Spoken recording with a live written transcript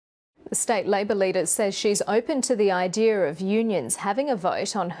The state Labor leader says she's open to the idea of unions having a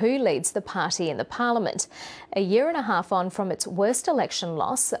vote on who leads the party in the parliament. A year and a half on from its worst election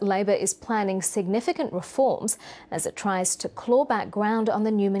loss, Labor is planning significant reforms as it tries to claw back ground on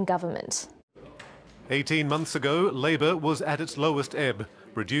the Newman government. 18 months ago, Labor was at its lowest ebb,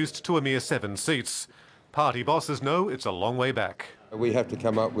 reduced to a mere 7 seats. Party bosses know it's a long way back. We have to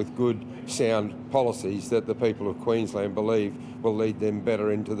come up with good, sound policies that the people of Queensland believe will lead them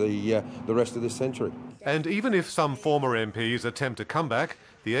better into the rest of this century. And even if some former MPs attempt a comeback,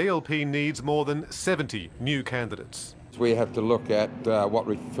 the ALP needs more than 70 new candidates. We have to look at what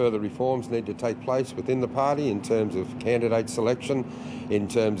further reforms need to take place within the party in terms of candidate selection, in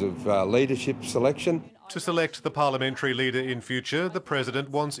terms of leadership selection. To select the parliamentary leader in future, the President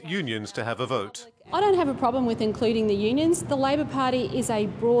wants unions to have a vote. I don't have a problem with including the unions. The Labor Party is a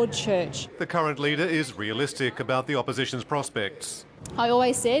broad church. The current leader is realistic about the opposition's prospects. I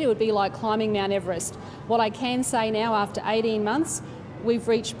always said it would be like climbing Mount Everest. What I can say now, after 18 months, we've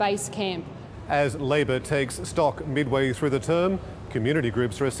reached base camp. As Labor takes stock midway through the term, community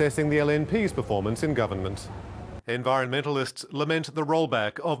groups are assessing the LNP's performance in government. Environmentalists lament the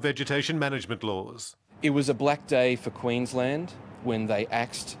rollback of vegetation management laws. It was a black day for Queensland when they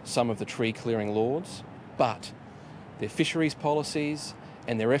axed some of the tree clearing laws, but their fisheries policies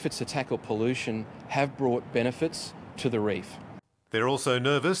and their efforts to tackle pollution have brought benefits to the reef. They're also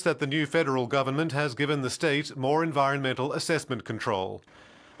nervous that the new federal government has given the state more environmental assessment control.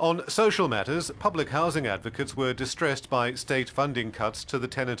 On social matters, public housing advocates were distressed by state funding cuts to the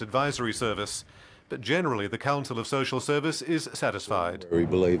Tenant Advisory Service. But generally, the Council of Social Service is satisfied. We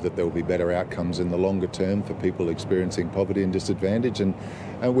believe that there will be better outcomes in the longer term for people experiencing poverty and disadvantage, and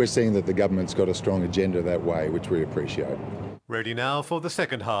we're seeing that the government's got a strong agenda that way, which we appreciate. Ready now for the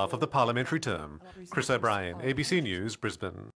second half of the parliamentary term. Chris O'Brien, ABC News, Brisbane.